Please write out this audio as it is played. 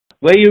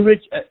Where you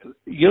rich?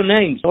 Your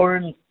name,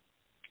 Zoran.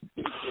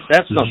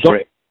 That's not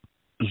correct.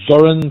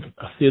 Zoran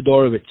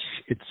Theodorovich.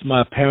 It's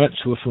my parents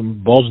who are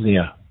from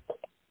Bosnia.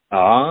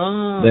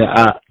 Ah. They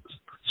are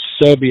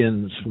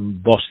Serbians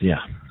from Bosnia.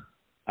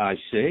 I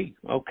see.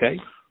 Okay.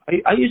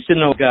 I used to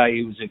know a guy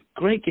who was a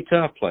great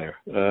guitar player.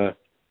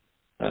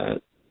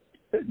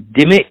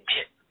 Dimit.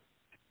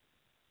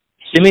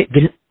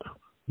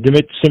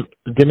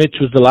 Dimit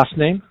was the last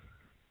name?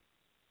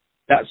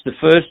 That's the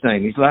first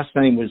name. His last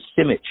name was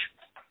Simic.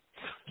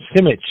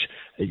 Simic.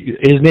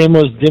 His name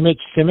was Dimit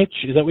Simic.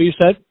 Is that what you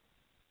said?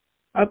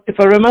 If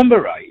I remember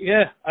right,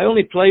 yeah. I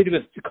only played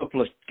with a couple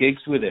of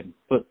gigs with him,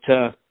 but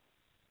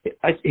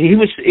he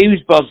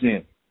was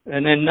Bosnian,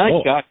 and then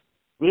nice guy,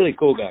 really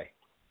cool guy.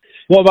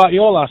 What about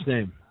your last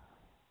name?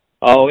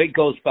 Oh, it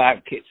goes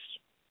back.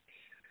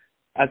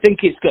 I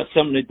think it's got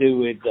something to do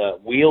with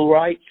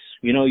wheelwrights.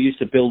 You know, used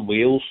to build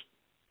wheels.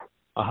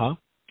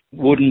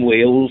 Wooden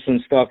wheels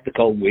and stuff. They're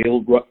called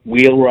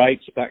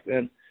wheelwrights back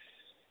then.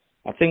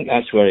 I think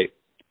that's where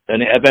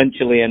and it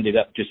eventually ended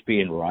up just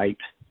being Wright.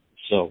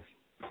 So,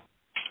 I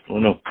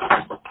don't know.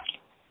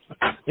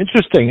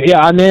 Interesting.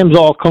 Yeah, our names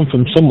all come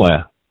from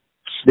somewhere.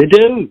 They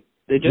do.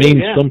 They do.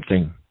 Means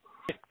something.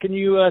 Can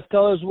you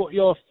tell us what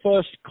your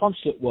first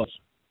concert was?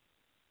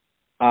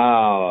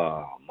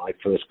 My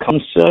first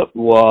concert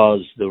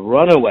was the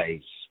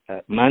Runaways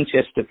at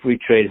Manchester Free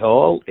Trade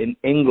Hall in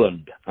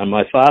England, and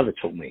my father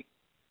took me.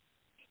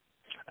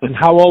 And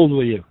how old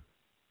were you?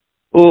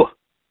 Oh,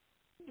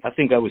 I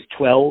think I was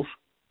 12.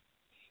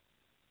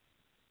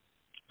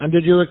 And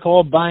did you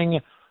recall buying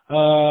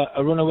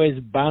a Runaways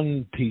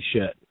band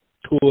T-shirt,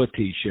 tour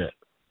T-shirt?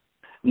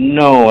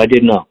 No, I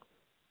did not.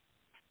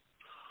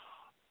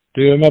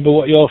 Do you remember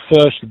what your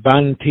first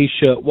band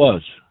T-shirt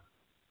was?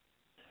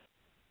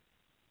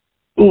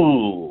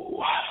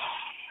 Ooh.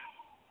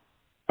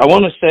 I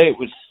want to say it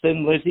was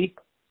Thin Lizzy.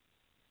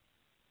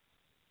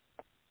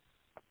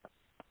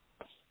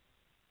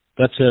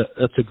 That's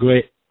a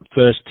great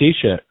first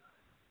T-shirt.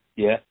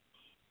 Yeah.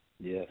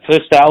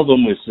 First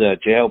album was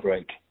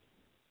Jailbreak.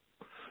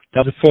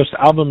 That was the first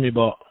album you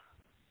bought?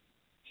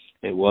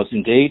 It was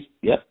indeed,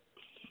 yep.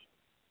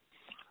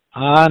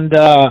 And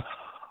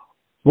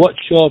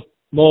what's your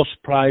most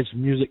prized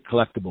music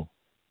collectible?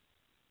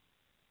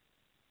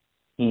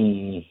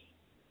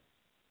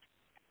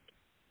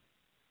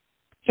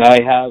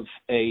 I have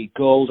a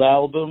gold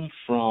album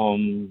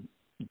from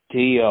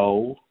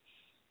DIO,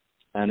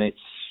 and it's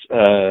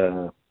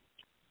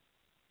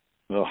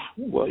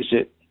what is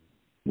it?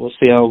 What's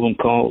the album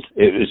called?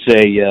 It was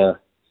a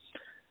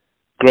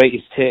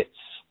Greatest Hits,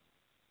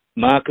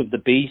 Mark of the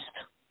Beast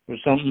or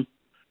something.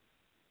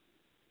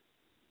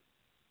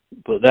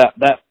 But that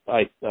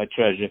I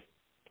treasure.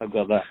 I've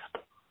got that.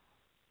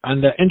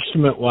 And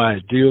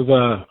instrument-wise, do you have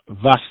a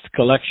vast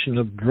collection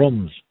of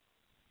drums?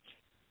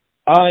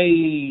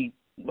 I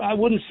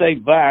wouldn't say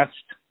vast.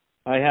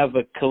 I have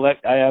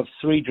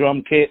 3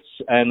 drum kits,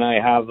 and I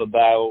have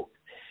about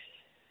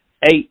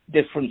 8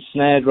 different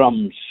snare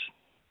drums.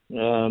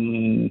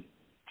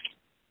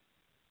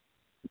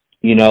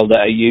 That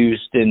are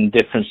used in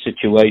different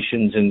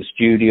situations in the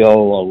studio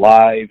or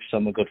live.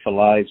 Some are good for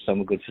live,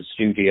 some are good for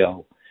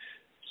studio.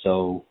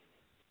 So,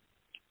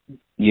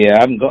 yeah,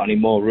 I haven't got any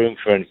more room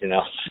for anything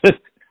else.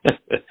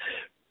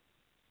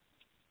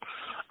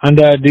 And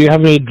do you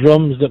have any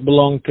drums that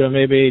belong to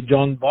maybe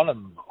John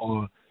Bonham,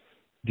 or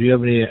do you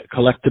have any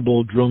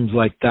collectible drums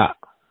like that?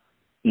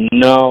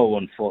 No,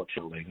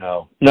 unfortunately,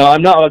 no. No,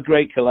 I'm not a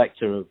great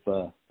collector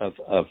of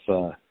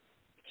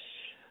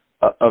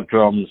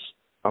drums,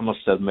 I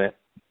must admit.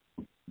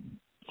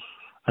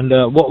 And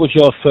what was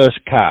your first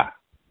car?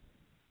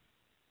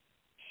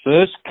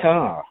 First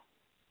car?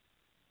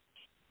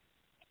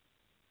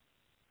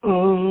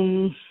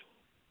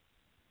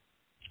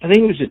 I think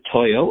it was a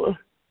Toyota.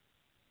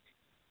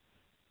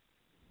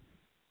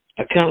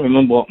 I can't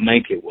remember what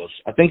make it was.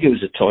 I think it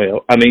was a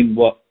Toyota. I mean,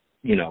 what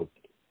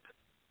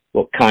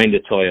kind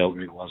of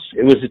Toyota it was.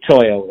 It was a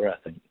Toyota, I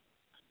think.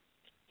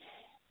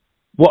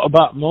 What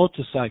about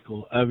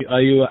motorcycle?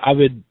 Are you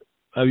avid?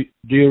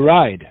 Do you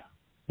ride?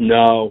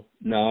 No,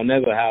 I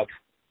never have.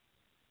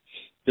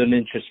 Doesn't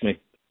interest me.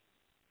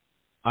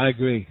 I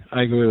agree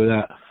with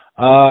that.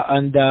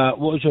 And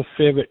what was your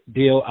favorite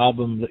DIO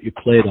album that you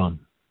played on?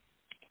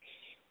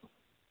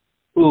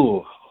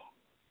 Ooh.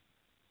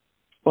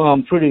 Well,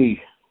 I'm pretty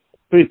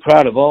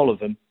proud of all of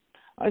them.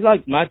 I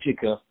like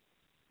Magica.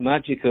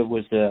 Magica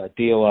was a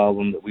DIO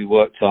album that we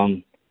worked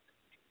on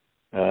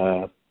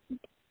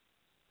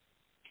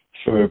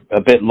for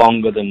a bit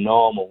longer than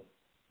normal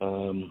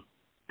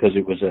because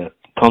it was a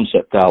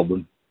concept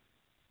album.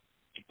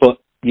 But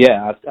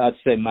yeah, I'd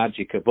say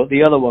Magica. But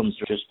the other ones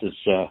are just as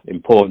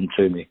important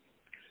to me.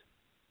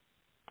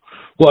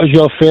 What was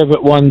your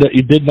favorite one that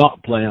you did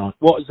not play on?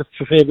 What was the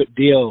favorite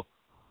DIO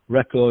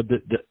record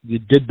that you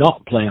did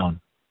not play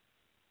on?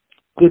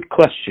 Good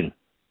question.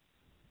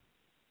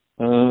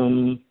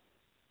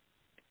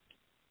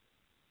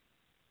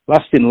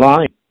 Last in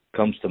Line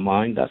comes to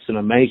mind. That's an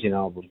amazing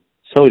album.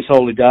 So is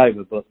Holy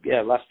Diver, but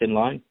yeah, Last in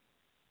Line.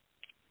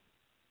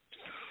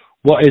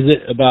 What is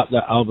it about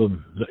that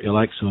album that you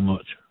like so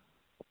much?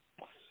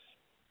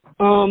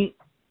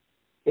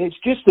 It's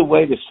just the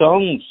way the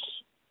songs,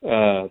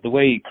 the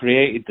way he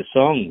created the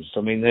songs.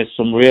 I mean, there's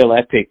some real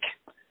epic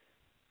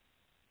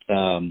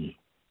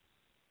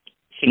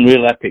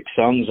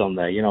songs on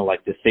there. You know,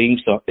 like the theme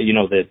song. You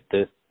know,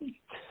 the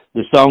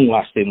song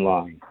 "Last in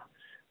Line,"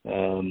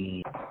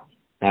 and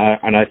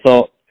I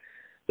thought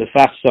the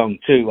fast song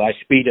too, "I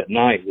Speed at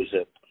Night," was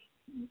a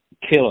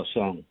killer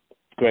song.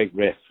 Great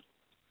riff.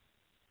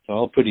 So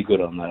all pretty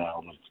good on that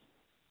album.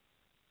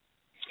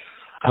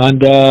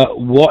 And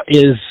what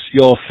is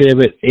your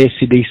favorite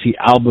AC/DC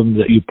album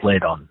that you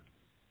played on?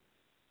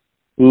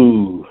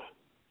 Ooh.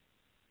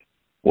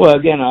 Well,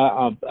 again,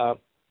 I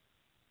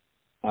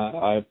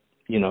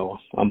you know,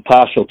 I'm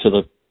partial to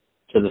the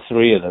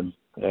three of them,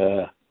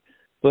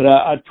 but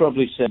I'd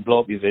probably say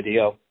 "Blow Up Your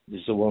Video"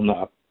 is the one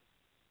I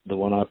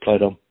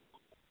played on.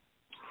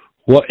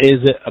 What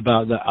is it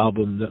about that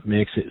album that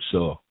makes it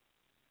so?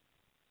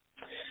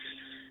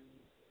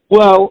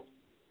 Well,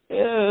 they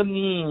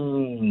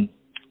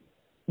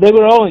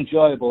were all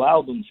enjoyable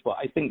albums, but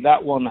I think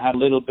that one had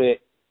a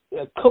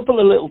couple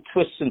of little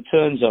twists and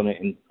turns on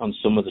it, on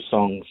some of the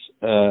songs,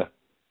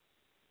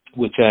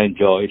 which I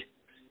enjoyed.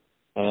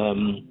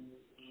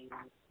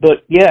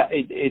 But yeah,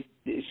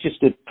 it's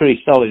just a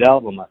pretty solid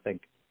album, I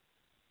think.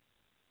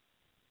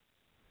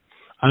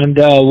 And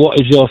what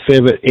is your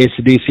favorite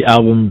AC/DC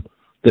album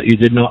that you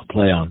did not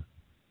play on?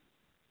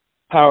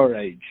 Power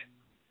Age.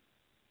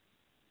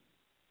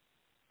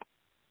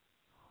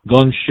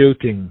 Gun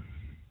Shooting.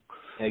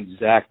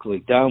 Exactly.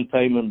 Down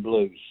Payment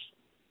Blues.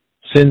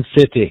 Sin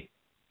City.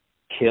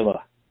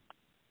 Killer.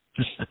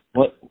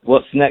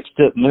 What's next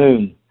at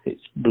Moon?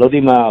 It's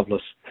bloody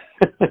marvelous.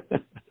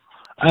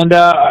 And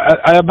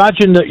I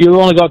imagine that you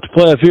only got to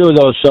play a few of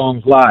those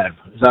songs live.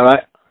 Is that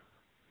right?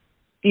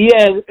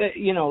 Yeah,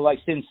 you know, like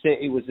Sin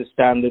City was a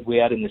standard we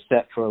had in the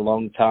set for a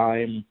long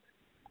time.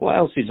 What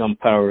else is on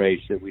Power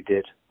Age that we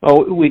did?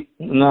 Oh, we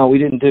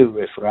didn't do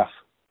Riff Raff.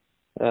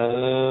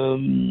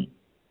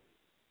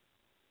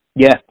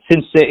 Yeah,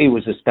 Sin City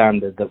was a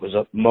standard that was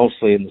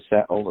mostly in the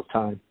set all the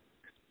time.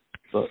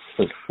 But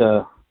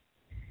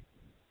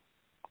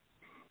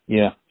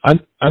yeah.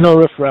 I know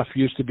Riff Raff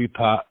used to be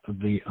part of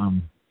the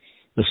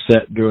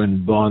set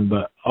during Bond,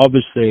 but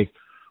obviously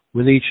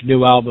with each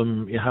new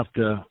album you have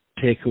to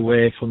take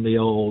away from the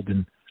old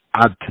and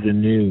add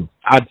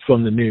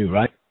from the new,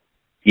 right?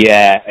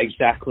 Yeah,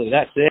 exactly.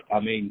 That's it. I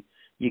mean,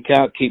 you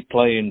can't keep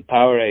playing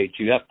Power Age.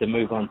 You have to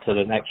move on to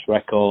the next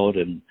record.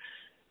 And,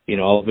 you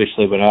know,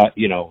 obviously when I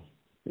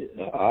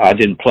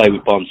didn't play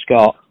with Bon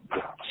Scott,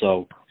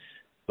 so,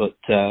 but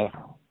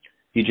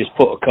you just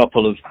put a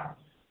couple of,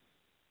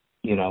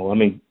 you know, I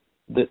mean,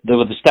 there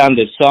were the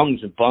standard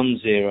songs of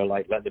Bond's era,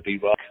 like Let There Be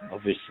Rock,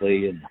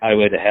 obviously, and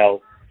Highway to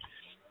Hell.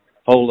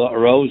 Whole Lot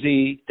of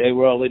Rosie, they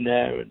were all in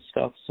there and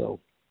stuff, so,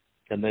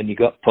 and then you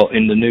got put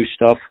in the new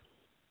stuff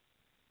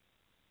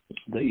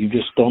that you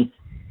just done.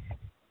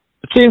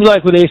 It seems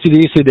like with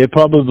AC/DC, they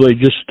probably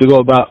just to go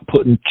about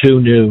putting two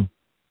new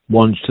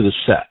ones to the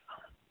set.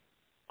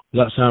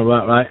 Does that sound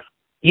about right?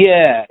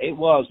 Yeah, it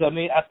was. I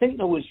mean, I think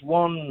there was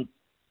one.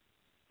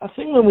 I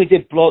think when we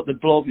did the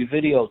Blow Up Your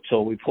Video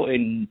tour, we put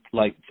in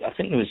I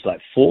think there was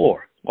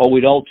 4, or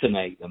we'd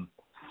alternate them,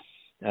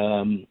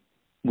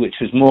 which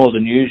was more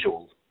than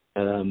usual.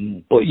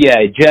 But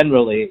yeah,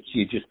 generally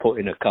you just put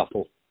in a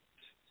couple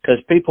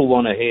because people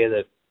want to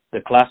hear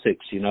the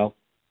classics, you know.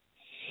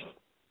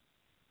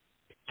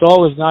 It's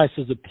always nice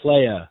as a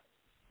player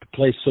to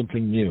play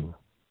something new.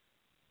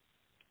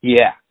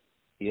 Yeah.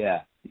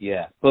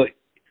 But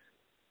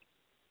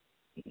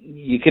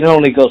you can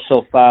only go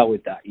so far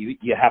with that.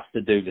 You have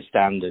to do the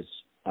standards.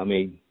 I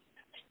mean,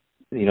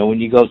 you know, when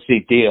you go see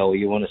DIO,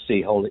 you want to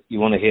hear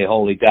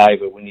Holy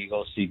Diver. When you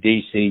go see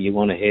DC, you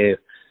want to hear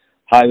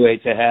Highway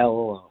to Hell.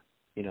 Or,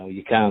 you know,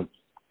 you can't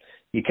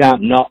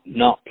not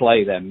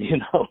play them. You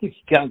know, you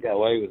can't get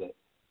away with it.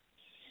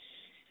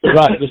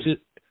 Right.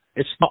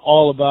 It's not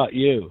all about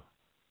you.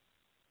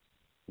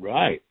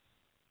 Right.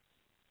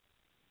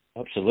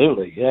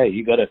 Absolutely. Yeah,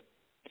 you got to.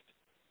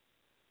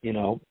 You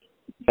know,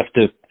 you have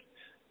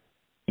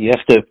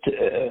to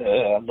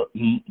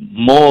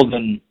more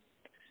than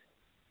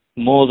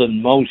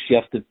most. You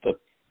have to,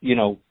 you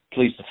know,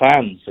 please the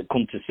fans that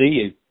come to see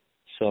you.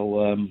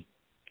 So,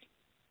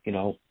 you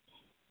know,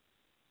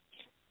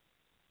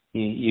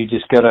 you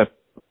just gotta,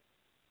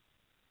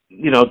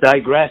 you know,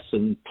 digress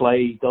and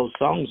play those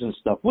songs and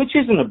stuff, which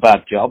isn't a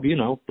bad job. You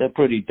know, they're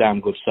pretty damn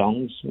good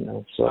songs. You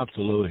know, so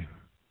absolutely,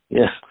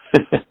 yeah.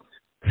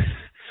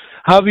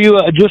 Have you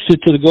adjusted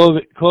to the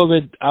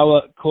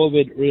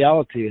COVID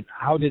reality?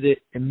 How did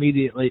it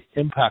immediately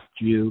impact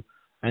you?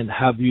 And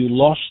have you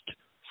lost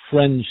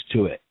friends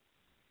to it?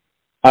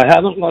 I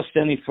haven't lost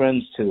any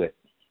friends to it.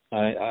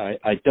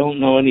 I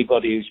don't know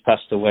anybody who's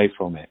passed away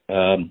from it.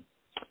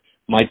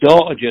 My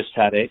daughter just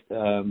had it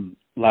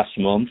last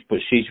month,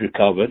 but she's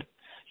recovered.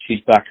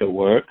 She's back at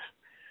work.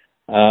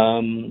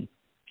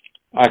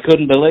 I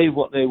couldn't believe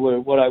what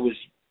I was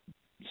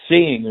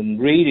seeing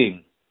and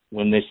reading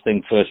when this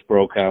thing first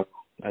broke out.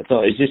 I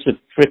thought, is this a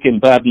freaking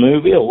bad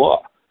movie or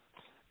what?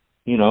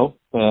 You know,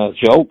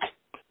 joke.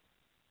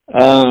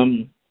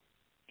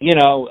 You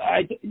know,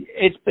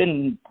 it's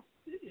been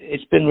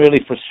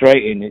really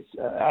frustrating. It's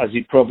as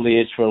it probably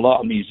is for a lot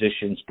of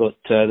musicians. But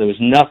there was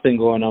nothing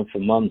going on for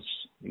months.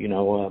 You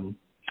know,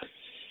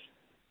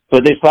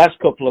 but this last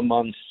couple of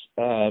months,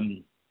 I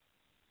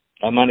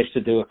managed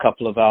to do a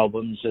couple of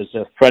albums. There's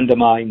a friend of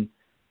mine,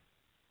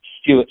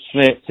 Stuart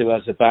Smith, who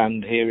has a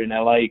band here in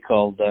LA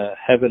called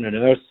Heaven and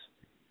Earth,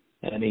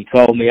 and he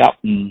called me up,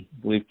 and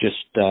we've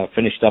just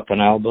finished up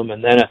an album.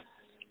 And then a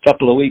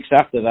couple of weeks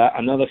after that,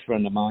 another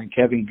friend of mine,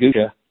 Kevin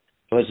Guja,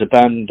 who has a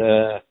band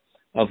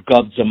of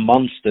Gods and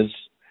Monsters,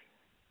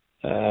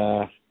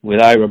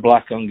 with Ira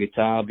Black on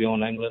guitar,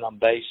 Bjorn Englund on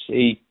bass.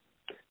 He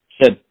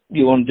said,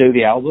 "You want to do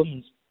the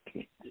album?"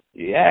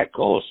 Yeah, of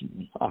course.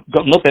 I've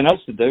got nothing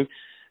else to do.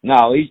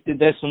 No,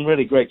 there's some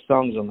really great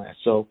songs on there.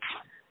 So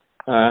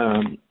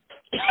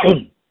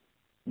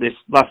this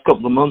last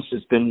couple of months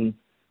has been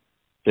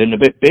a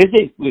bit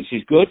busy, which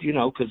is good, you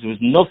know, because there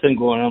was nothing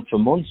going on for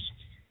months.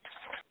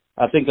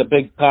 I think a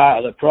big part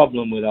of the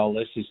problem with all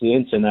this is the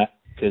internet,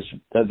 because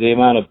the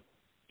amount of,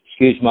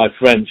 excuse my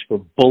French,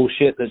 but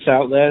bullshit that's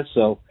out there.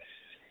 So,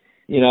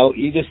 you know,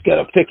 you just got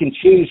to pick and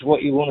choose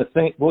what you want to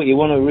think, what you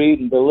want to read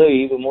and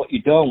believe, and what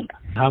you don't.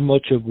 How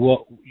much of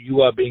what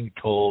you are being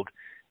told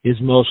is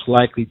most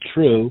likely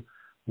true?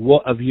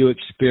 What have you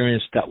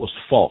experienced that was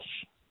false?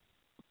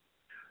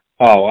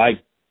 Oh,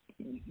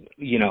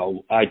 you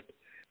know,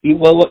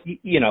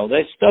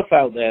 there's stuff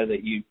out there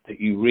that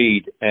you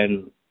read,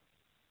 and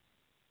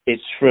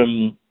it's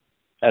from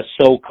a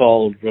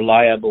so-called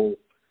reliable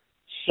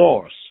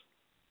source,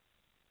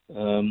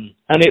 and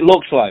it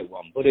looks like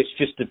one, but it's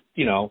just a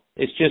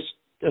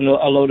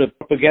load of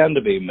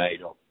propaganda being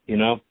made up, you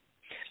know,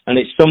 and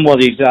it's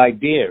somebody's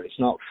idea. It's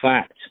not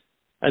fact.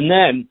 And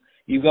then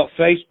you've got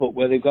Facebook,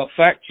 where they've got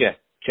fact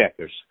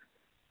checkers,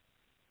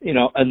 you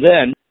know, and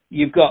then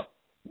you've got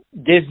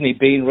Disney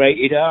being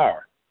rated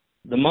R,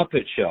 The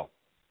Muppet Show.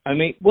 I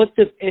mean,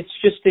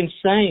 it's just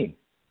insane.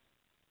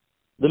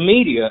 The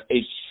media,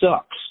 it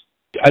sucks.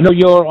 I know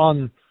you're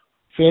on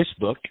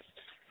Facebook,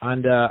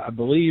 and I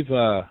believe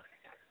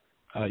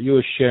you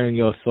were sharing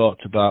your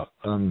thoughts about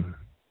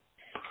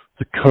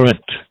the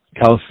current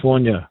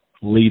California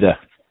leader.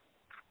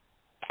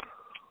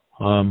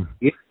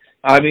 Yeah,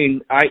 I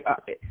mean,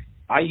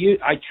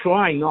 I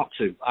try not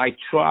to.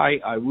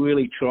 I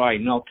really try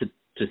not to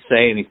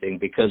say anything,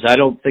 because I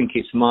don't think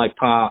it's my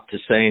part to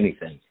say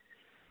anything.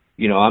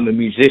 You know, I'm a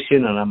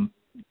musician, and I'm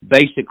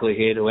basically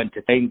here to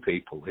entertain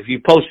people. If you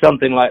post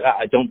something like that,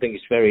 I don't think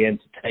it's very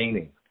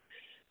entertaining.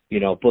 You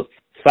know, but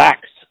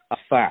facts are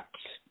facts.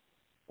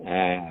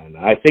 And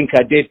I think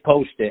I did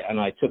post it, and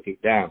I took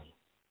it down,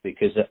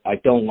 because I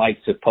don't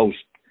like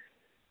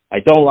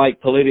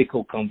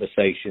political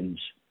conversations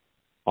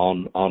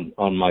on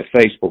my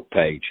Facebook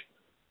page.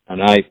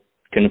 And I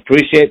can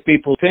appreciate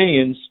people's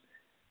opinions,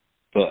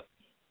 but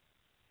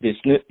this,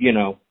 you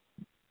know,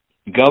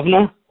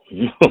 governor,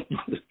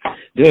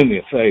 do me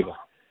a favor.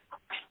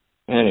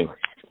 Anyway,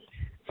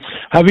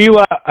 have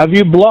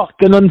you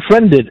blocked and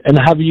unfriended, and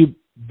have you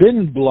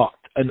been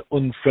blocked and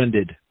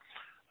unfriended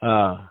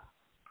by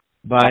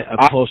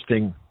a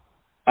posting?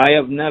 I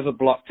have never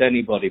blocked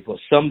anybody, but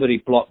somebody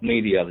blocked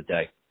me the other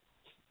day,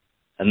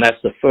 and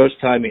that's the first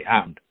time it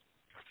happened.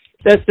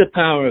 That's the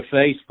power of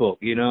Facebook,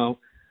 you know,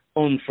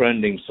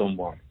 unfriending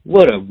someone.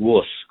 What a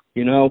wuss,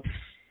 you know.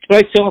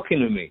 Try talking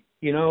to me,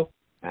 you know,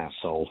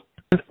 asshole.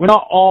 We're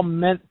not all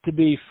meant to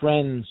be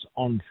friends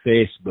on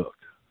Facebook.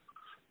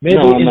 Maybe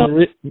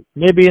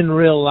maybe in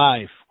real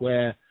life,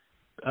 where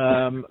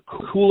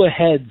cooler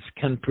heads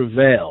can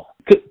prevail.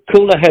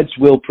 Cooler heads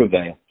will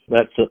prevail.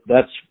 That's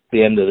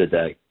the end of the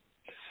day.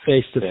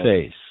 Face to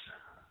face.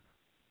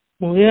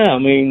 Well, yeah, I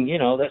mean, you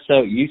know, that's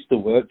how it used to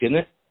work, didn't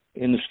it?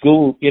 In the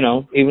school, you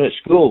know, even at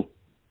school,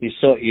 you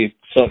sort your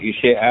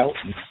shit out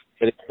and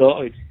get it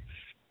sorted.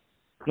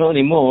 Not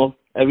anymore.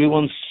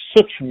 Everyone's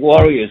such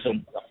warriors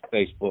on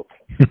Facebook.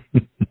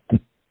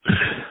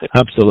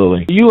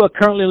 Absolutely. You are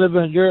currently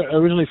you're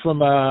originally from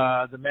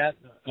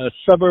the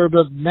suburb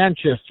of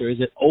Manchester. Is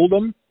it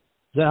Oldham?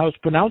 Is that how it's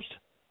pronounced?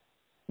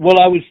 Well,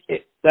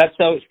 that's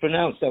how it's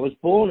pronounced. I was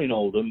born in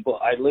Oldham, but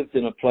I lived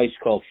in a place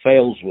called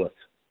Failsworth,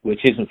 which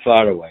isn't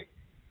far away.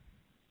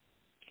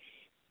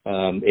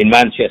 In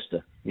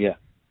Manchester, yeah.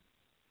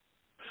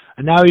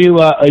 And now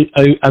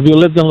have you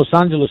lived in Los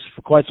Angeles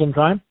for quite some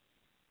time?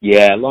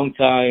 Yeah, a long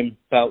time.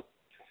 About,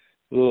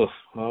 I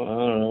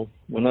don't know,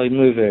 when I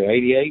moved here,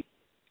 88?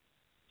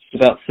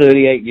 It's about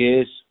 38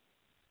 years.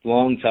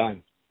 Long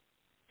time.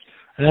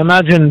 And I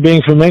imagine,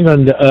 being from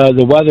England,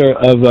 the weather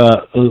of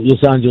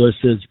Los Angeles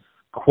is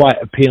quite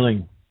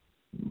appealing.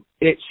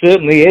 It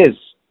certainly is.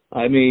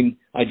 I mean,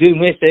 I do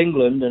miss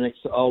England and its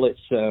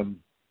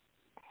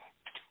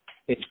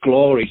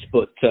glories,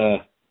 but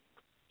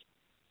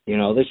you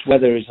know, this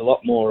weather is a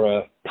lot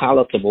more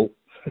palatable.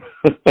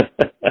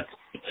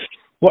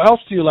 What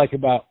else do you like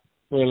about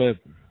where you live?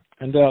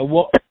 And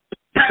what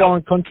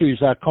foreign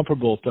countries are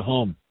comparable to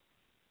home?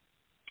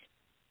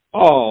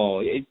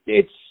 Oh,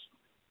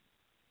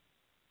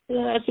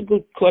 that's a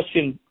good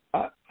question.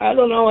 I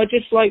don't know. I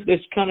just like this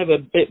kind of a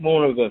bit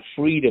more of a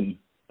freedom.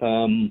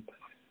 I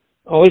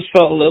always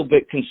felt a little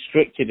bit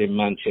constricted in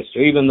Manchester,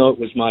 even though it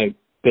was my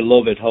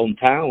beloved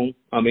hometown.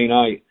 I mean,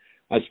 I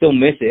still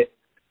miss it,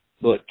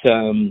 but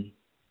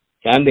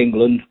and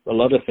England, a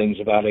lot of things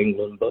about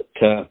England. But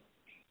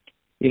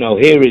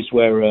here is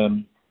where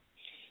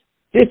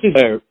this is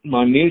where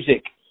my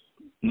music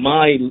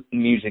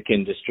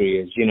industry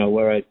is.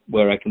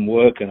 Where I can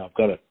work, and I've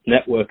got a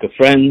network of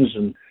friends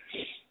and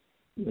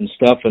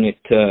stuff, and it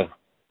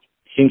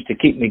seems to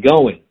keep me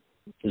going.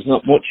 There's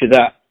not much of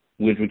that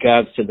with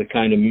regards to the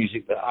kind of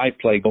music that I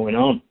play going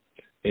on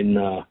in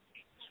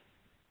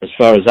as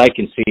far as I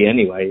can see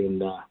anyway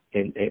in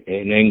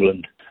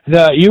England.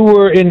 Now, you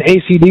were in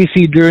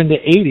AC/DC during the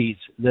 80s,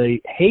 the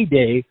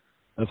heyday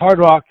of hard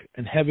rock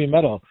and heavy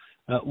metal.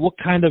 What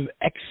kind of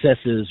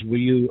excesses were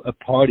you a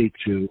party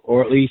to,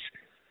 or at least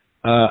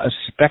a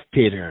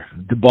spectator,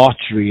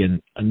 debauchery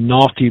and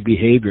naughty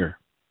behavior?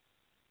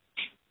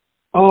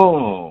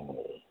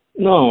 Oh,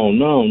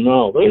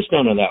 no. There's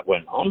none of that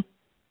went on.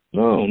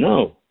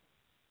 No.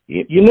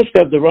 You must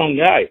have the wrong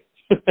guy.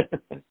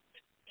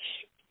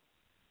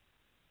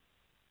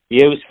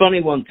 Yeah, it was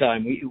funny one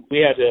time. We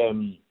had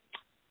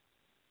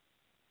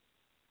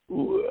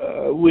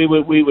we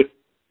were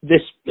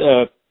this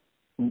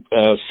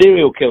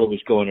serial killer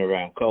was going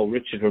around called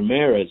Richard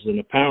Ramirez, and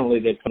apparently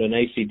they'd put an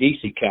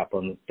AC/DC cap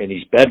on in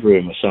his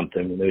bedroom or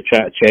something, and they were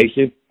trying to chase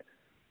him.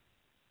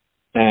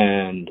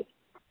 And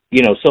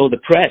so the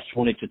press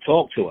wanted to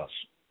talk to us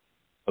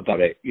about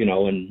it,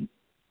 and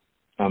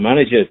our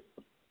manager,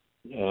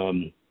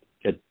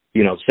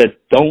 said,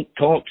 don't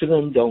talk to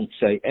them, don't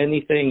say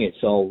anything,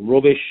 it's all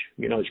rubbish,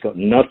 it's got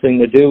nothing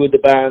to do with the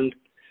band.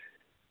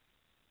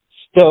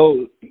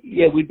 So,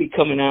 yeah, we'd be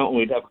coming out and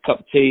we'd have a cup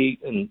of tea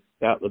and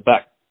out the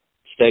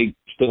backstage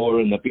door,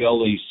 and there'd be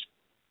all these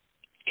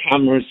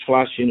cameras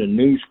flashing and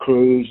news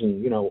crews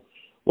and,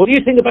 what do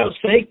you think about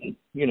Satan?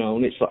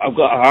 And it's like, I've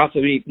got a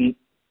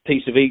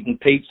piece of eaten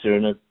pizza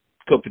and a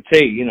cup of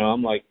tea,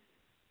 I'm like,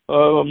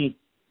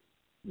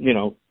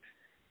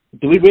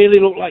 do we really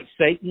look like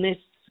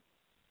Satanists?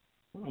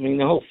 I mean,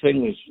 the whole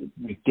thing was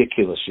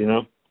ridiculous,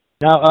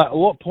 Now, at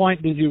what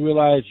point did you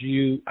realize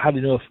you had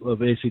enough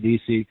of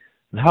AC/DC,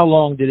 and how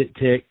long did it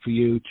take for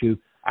you to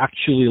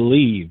actually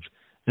leave?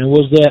 And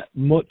was there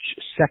much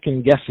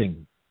second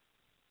guessing?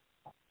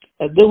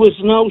 There was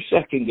no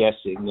second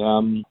guessing.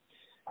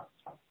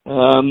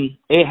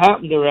 It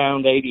happened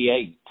around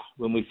 88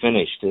 when we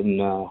finished, and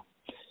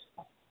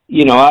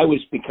I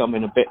was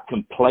becoming a bit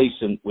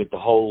complacent with the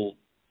whole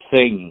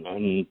thing,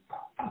 and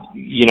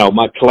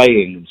my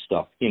playing and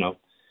stuff.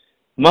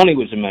 Money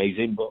was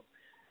amazing, but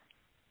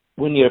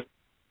when you're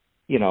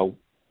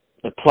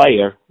a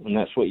player and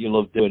that's what you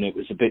love doing, it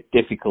was a bit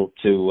difficult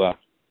to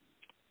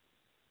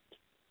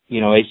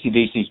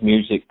AC/DC's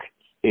music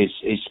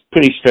is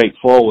pretty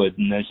straightforward,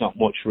 and there's not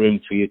much room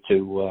for you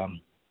to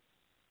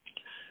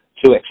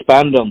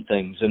expand on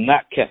things, and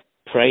that kept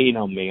preying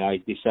on me. I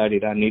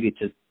decided I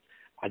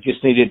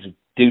just needed to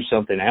do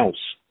something else.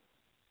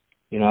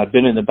 I'd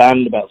been in the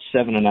band about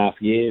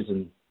 7.5 years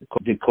and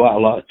did quite a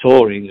lot of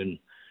touring, and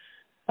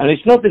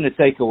it's nothing to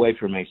take away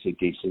from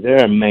AC/DC.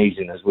 They're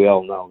amazing, as we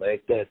all know.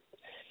 They're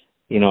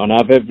and I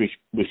have every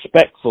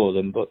respect for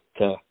them. But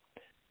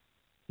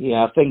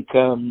I think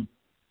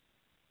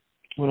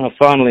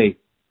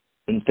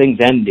when things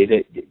ended,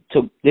 it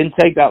didn't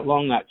take that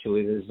long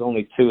actually. There was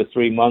only 2 or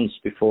 3 months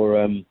before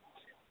I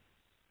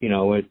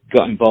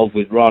got involved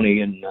with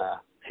Ronnie and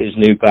his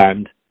new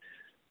band.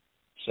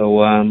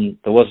 So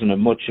there wasn't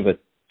much of a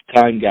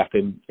time gap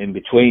in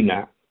between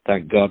that,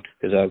 thank God,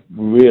 because I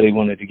really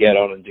wanted to get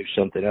on and do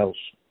something else.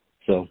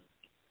 So,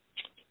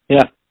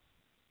 yeah.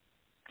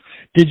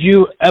 Did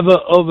you ever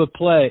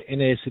overplay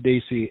in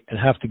AC/DC and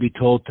have to be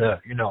told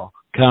to,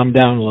 calm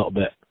down a little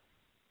bit?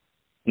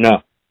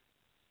 No.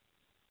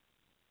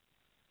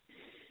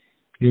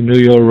 You knew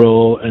your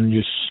role, and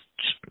you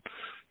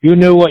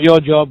knew what your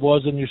job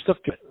was, and you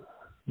stuck to it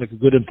like a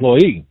good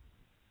employee.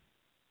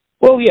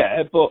 Well,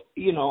 yeah, but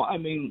I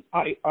mean,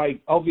 I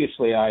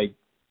obviously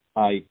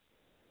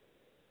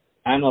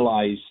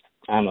analyzed.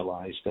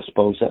 I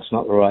suppose that's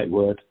not the right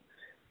word.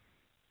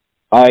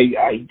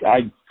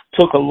 I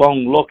took a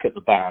long look at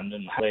the band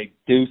and how they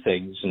do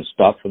things and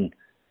stuff, and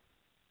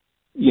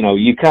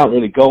you can't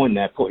really go in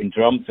there putting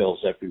drum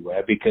fills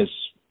everywhere because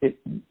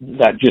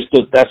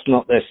that's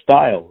not their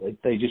style.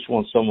 They just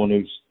want someone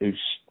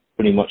who's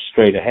pretty much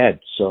straight ahead.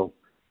 So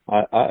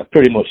I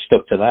pretty much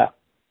stuck to that.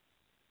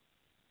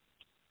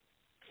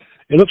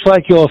 It looks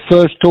like your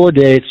first tour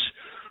dates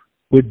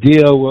with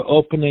DIO were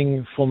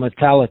opening for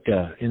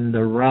Metallica in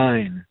the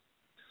Rhine.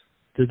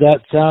 Does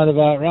that sound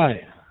about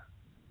right?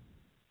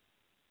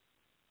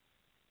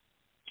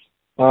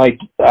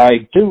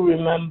 I do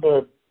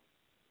remember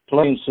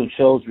playing some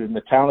shows with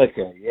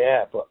Metallica,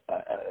 yeah, but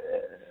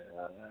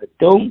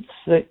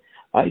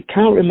I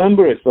can't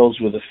remember if those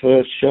were the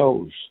first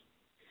shows.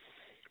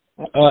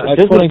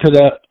 According to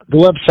the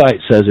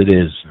website says it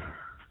is.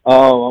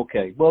 Oh,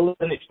 okay. Well,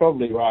 then it's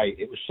probably right.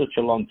 It was such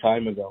a long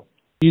time ago.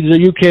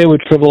 The UK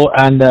with Triple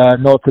and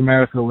North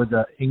America with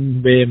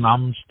Yngwie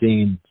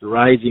Malmsteen's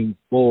Rising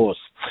Force.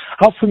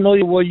 How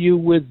familiar were you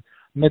with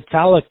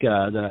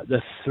Metallica,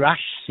 the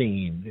thrash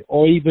scene,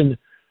 or even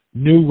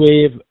new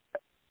wave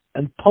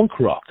and punk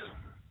rock?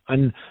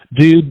 And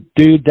do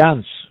you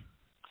dance?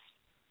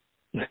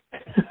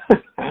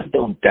 I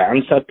don't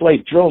dance. I play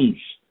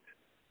drums.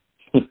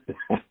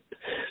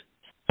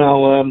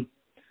 So,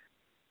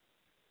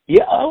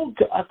 yeah,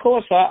 of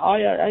course,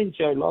 I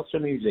enjoy lots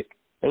of music,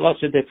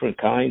 lots of different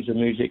kinds of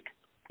music,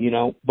 you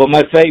know. But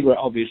my favorite,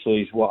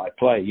 obviously, is what I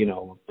play, you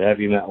know,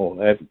 heavy metal,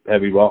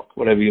 heavy rock,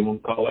 whatever you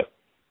want to call it.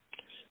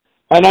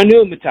 And I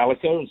knew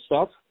Metallica and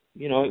stuff,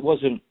 you know. It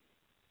wasn't,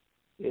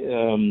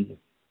 you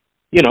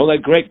know, they're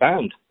a great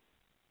band,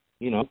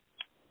 you know.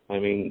 I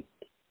mean,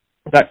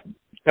 that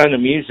kind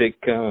of music,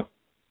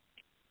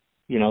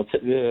 you know,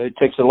 it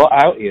takes a lot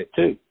out of you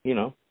too, you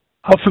know.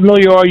 How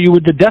familiar are you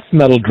with the death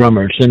metal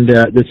drummers and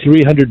the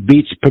 300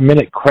 beats per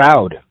minute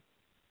crowd?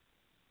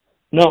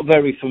 Not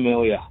very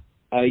familiar.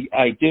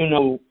 I do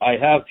know. I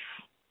had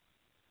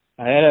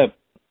a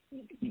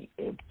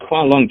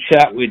quite a long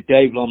chat with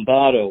Dave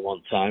Lombardo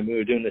one time. We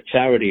were doing a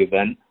charity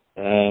event.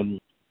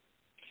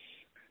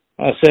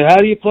 I said, "How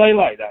do you play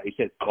like that?" He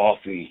said,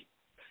 "Coffee."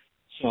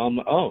 So I'm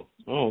like, oh,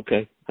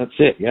 okay, that's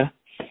it, yeah.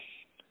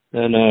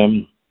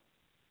 And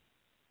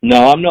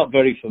no, I'm not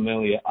very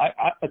familiar.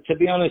 I to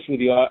be honest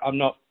with you, I'm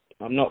not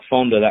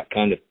fond of that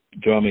kind of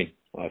drumming.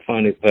 I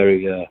find it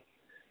very,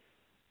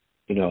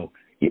 you know,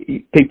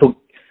 people.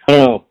 I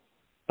don't know.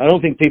 I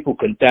don't think people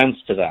can dance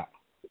to that.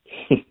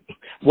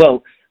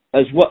 Well,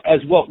 as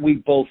what we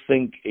both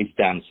think is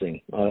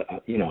dancing,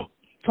 you know.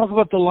 Talk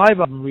about the live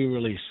album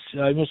re-release.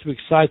 I must be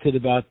excited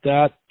about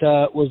that.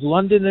 Was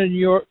London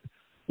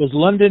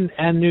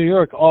and New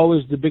York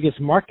always the biggest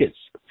markets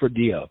for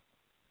Dio?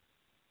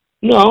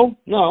 No.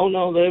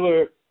 They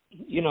were,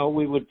 you know,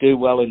 we would do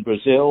well in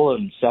Brazil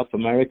and South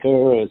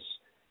America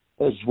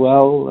as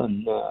well,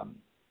 and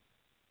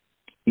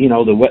you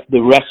know,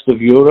 the rest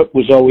of Europe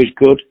was always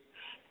good.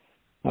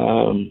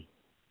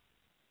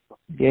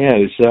 Yeah,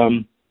 it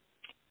was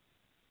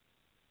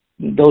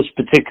those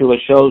particular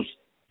shows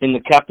in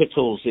the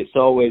capitals. It's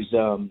always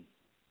there's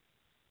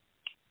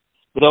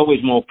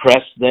always more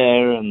press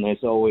there, and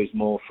there's always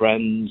more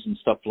friends and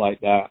stuff like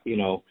that. You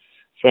know,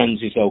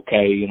 Friends is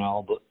okay, you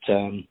know, but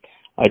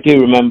I do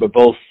remember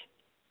both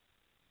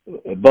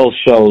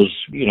shows,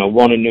 you know,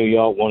 one in New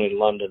York, one in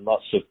London,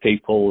 lots of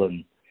people,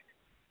 and,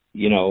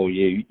 you know,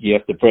 you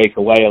have to break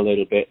away a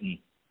little bit and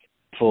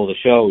before the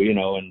show, you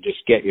know, and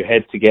just get your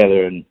head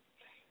together, and,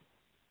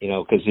 you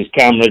know, because there's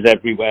cameras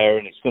everywhere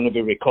and it's going to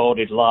be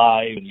recorded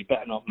live and you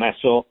better not mess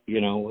up, you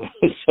know.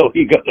 So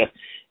you got to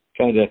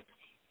kind of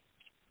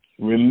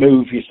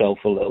remove yourself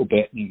a little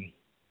bit and,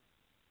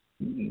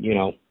 you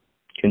know,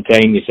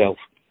 contain yourself,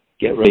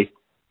 get ready.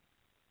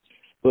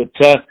 But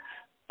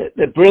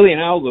they're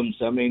brilliant albums.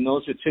 I mean,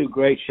 those are two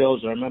great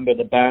shows. I remember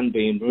the band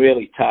being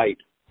really tight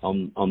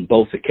on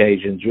both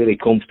occasions, really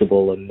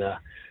comfortable, and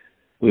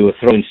we were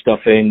throwing stuff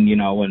in, you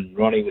know, and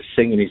Ronnie was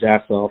singing his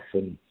ass off,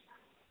 and,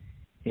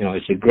 you know,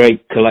 it's a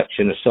great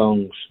collection of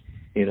songs,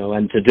 you know,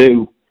 and to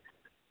do,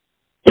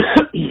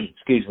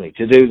 excuse me,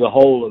 to do the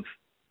whole of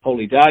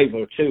Holy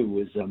Diver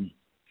too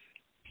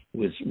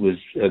was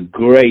a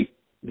great,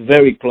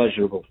 very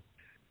pleasurable,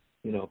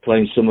 you know,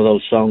 playing some of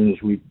those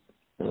songs we'd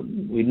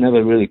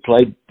never really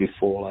played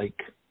before, like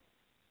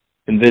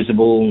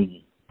Invisible.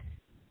 And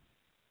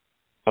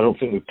I don't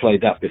think we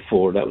played that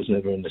before. That was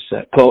never in the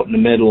set. Caught in the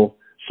Middle.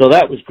 So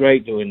that was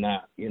great doing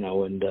that, you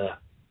know, and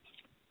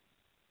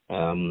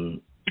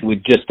we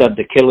just had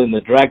the Killing the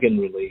Dragon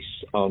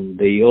release on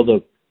the other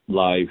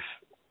live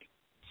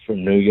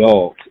from New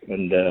York,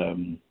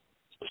 and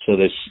so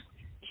there's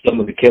some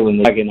of the Killing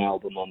the Dragon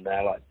album on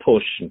there, like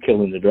Push and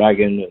Killing the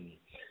Dragon, and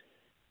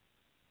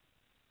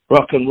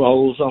Rock and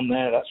Roll's on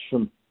there. That's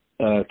from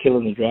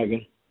Killing the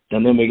Dragon.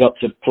 And then we got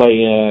to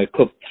play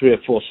 3 or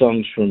 4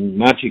 songs from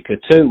Magica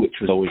too, which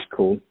was always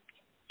cool.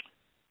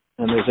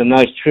 And there's a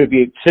nice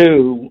tribute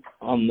too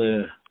on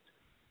the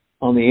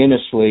inner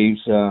sleeves.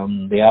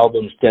 The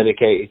album's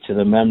dedicated to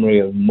the memory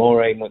of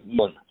Moray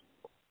McMullen,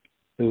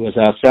 who was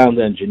our sound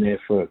engineer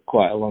for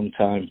quite a long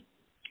time.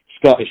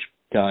 Scottish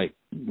guy,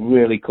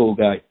 really cool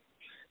guy.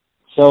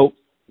 So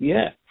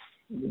yeah,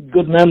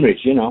 good memories,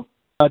 you know.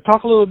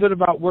 Talk a little bit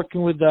about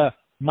working with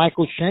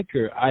Michael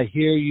Schenker. I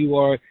hear you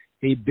are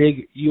a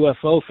big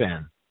UFO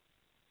fan.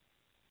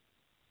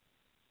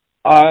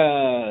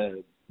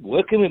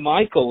 Working with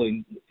Michael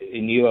in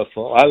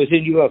UFO, I was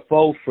in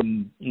UFO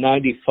from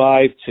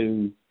 95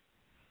 to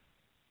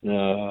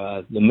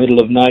the middle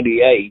of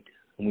 98,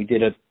 and we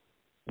did a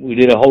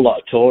whole lot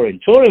of touring.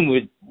 Touring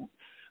with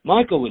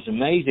Michael was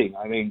amazing.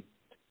 I mean,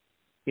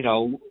 you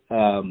know,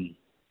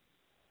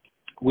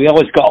 we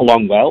always got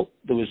along well.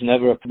 There was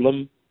never a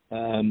problem.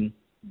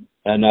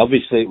 And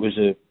obviously it was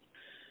a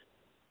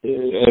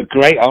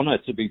great honor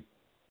to be,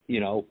 you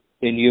know,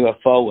 in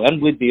UFO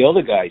and with the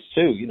other guys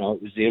too. You know,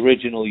 it was the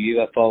original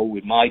UFO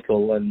with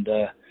Michael, and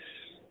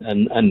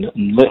and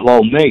little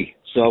old me.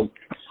 So,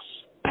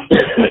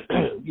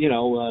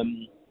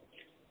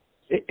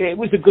 it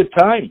was a good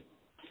time.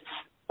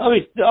 I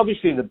mean,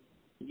 obviously,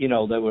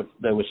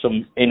 there were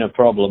some inner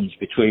problems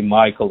between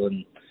Michael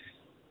and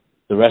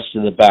the rest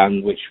of the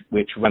band, which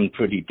ran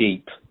pretty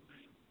deep.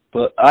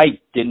 But I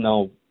didn't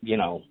know,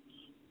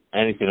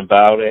 anything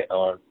about it,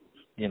 or,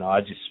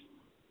 I just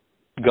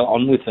got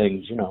on with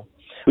things,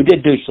 We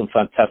did do some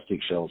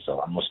fantastic shows,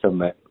 though, I must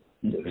admit.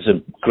 It was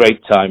a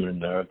great time,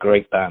 and they're a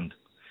great band.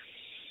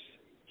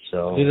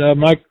 So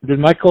did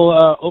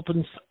Michael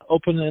open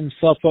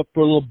himself up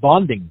for a little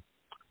bonding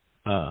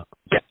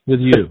with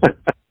you?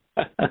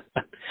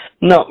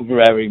 Not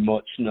very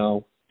much,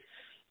 no.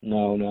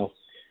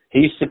 He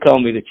used to call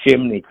me the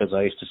chimney because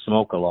I used to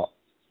smoke a lot.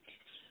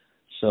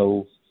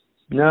 So,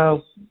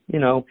 no,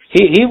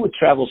 he would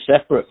travel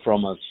separate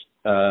from us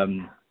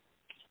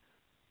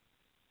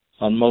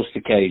on most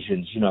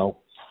occasions,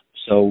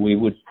 So we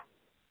would,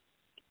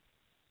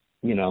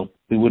 we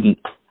wouldn't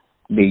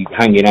be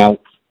hanging out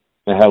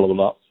a hell of a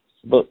lot.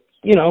 But,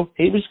 he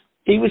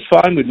was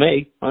fine with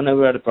me. I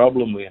never had a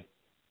problem with him.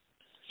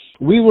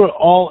 We were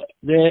all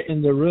there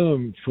in the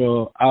room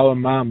for our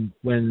mom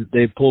when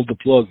they pulled the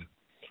plug,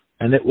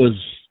 and it was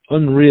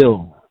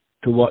unreal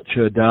to watch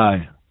her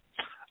die.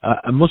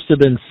 It must have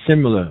been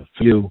similar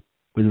for you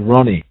with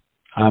Ronnie,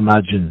 I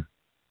imagine.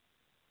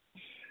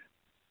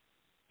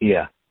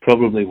 Yeah,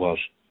 probably was.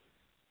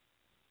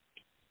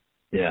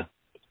 Yeah.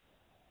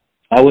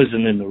 I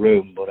wasn't in the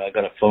room, but I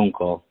got a phone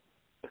call.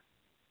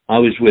 I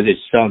was with his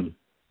son.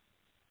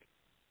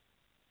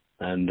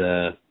 And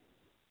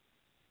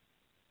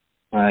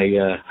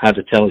I had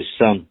to tell his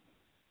son.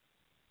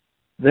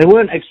 They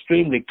weren't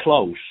extremely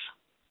close,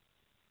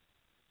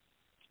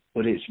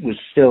 but it was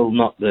still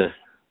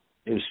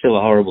it was still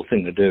a horrible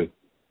thing to do.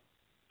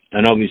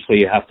 And obviously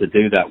you have to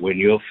do that when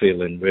you're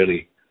feeling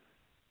really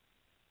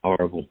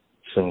horrible.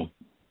 So,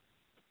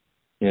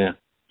 yeah.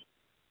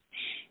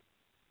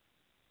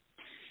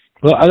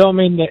 Well, I don't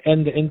mean to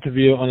end the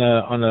interview on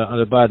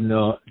a bad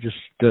note. Just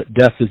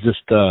death is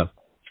just oh,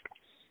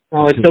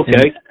 it's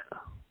okay.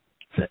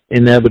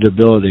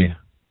 Inevitability,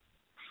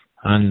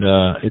 and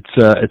it's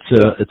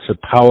a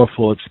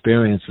powerful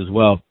experience as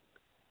well.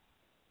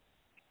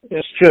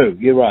 It's true.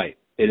 You're right.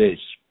 It is.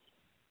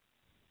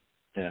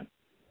 Yeah.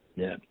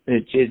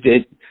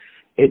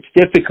 It's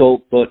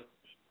difficult, but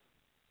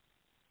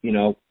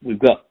we've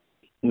got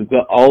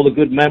all the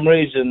good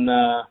memories, and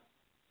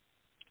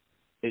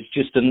it's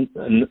just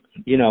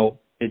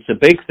it's a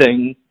big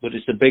thing, but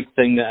it's a big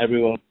thing that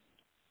everyone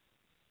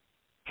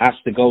has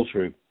to go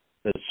through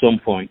at some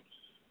point.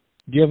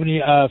 Do you have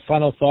any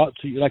final thoughts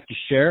that you'd like to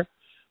share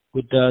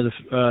with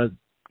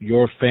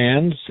your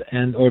fans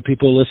and or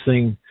people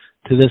listening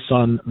to this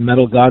on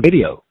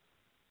MetalgodZradiO?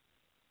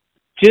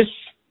 Just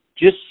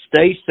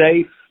stay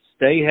safe,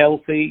 stay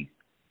healthy,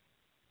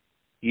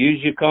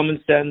 use your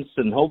common sense,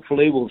 and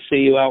hopefully we'll see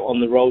you out on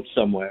the road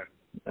somewhere.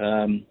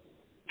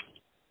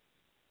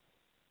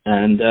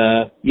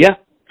 Yeah,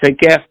 take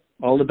care.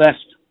 All the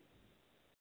best.